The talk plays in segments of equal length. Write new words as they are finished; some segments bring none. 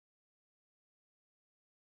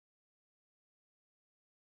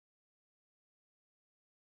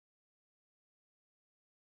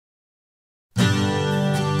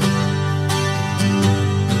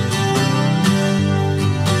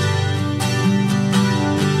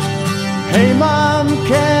Hey Mom,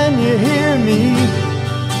 can you hear me?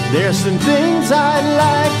 There's some things I'd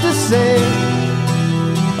like to say.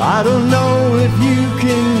 I don't know if you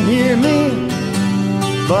can hear me,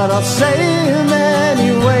 but I'll say them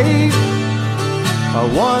anyway. I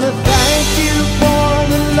want to thank you for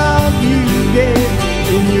the love you gave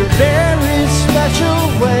in your very special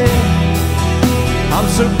way. I'm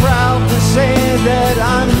so proud to say that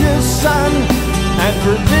I'm your son, and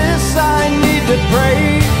for this I need to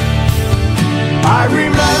pray. I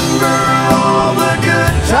remember all the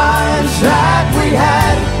good times that we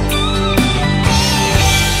had,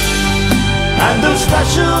 and those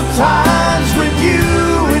special times with you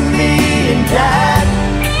and me and Dad.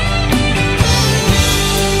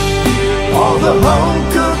 All the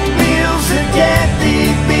home-cooked meals that can't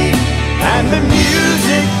be beat, and the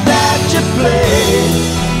music that you play.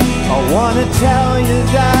 I want to tell you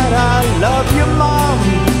that I love you, Mom,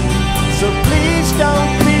 so please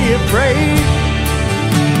don't be afraid.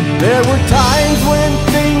 There were times when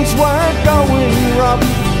things weren't going rough,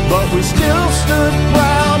 but we still stood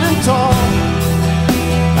proud and tall.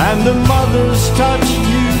 And the mother's touch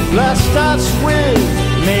you blessed us with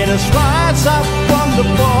made us rise up from the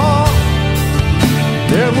fall.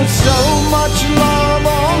 There was so much love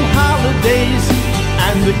on holidays,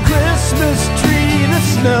 and the Christmas tree that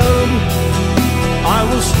snowed. I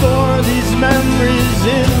will store these memories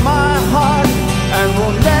in my heart, and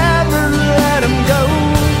will never let them go.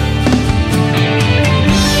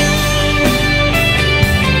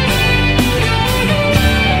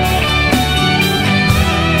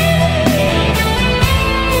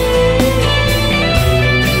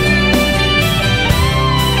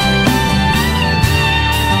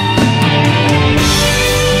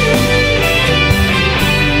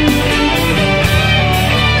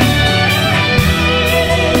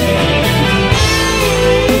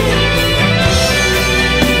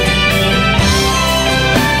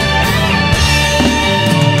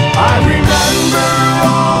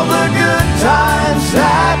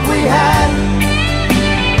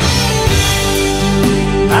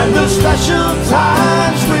 And those special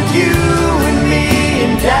times with you and me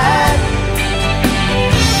and Dad.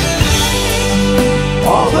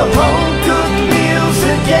 All the home-cooked meals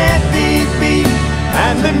that can't be beat,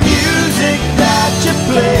 and the music that you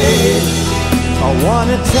played. I want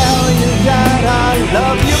to tell you that I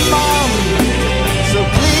love you, Mom, so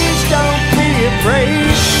please don't be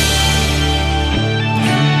afraid.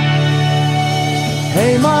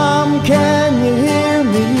 Hey Mom, can you hear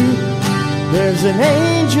me? There's an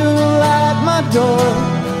angel at my door,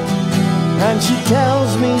 and she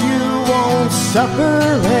tells me you won't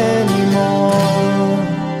suffer anymore.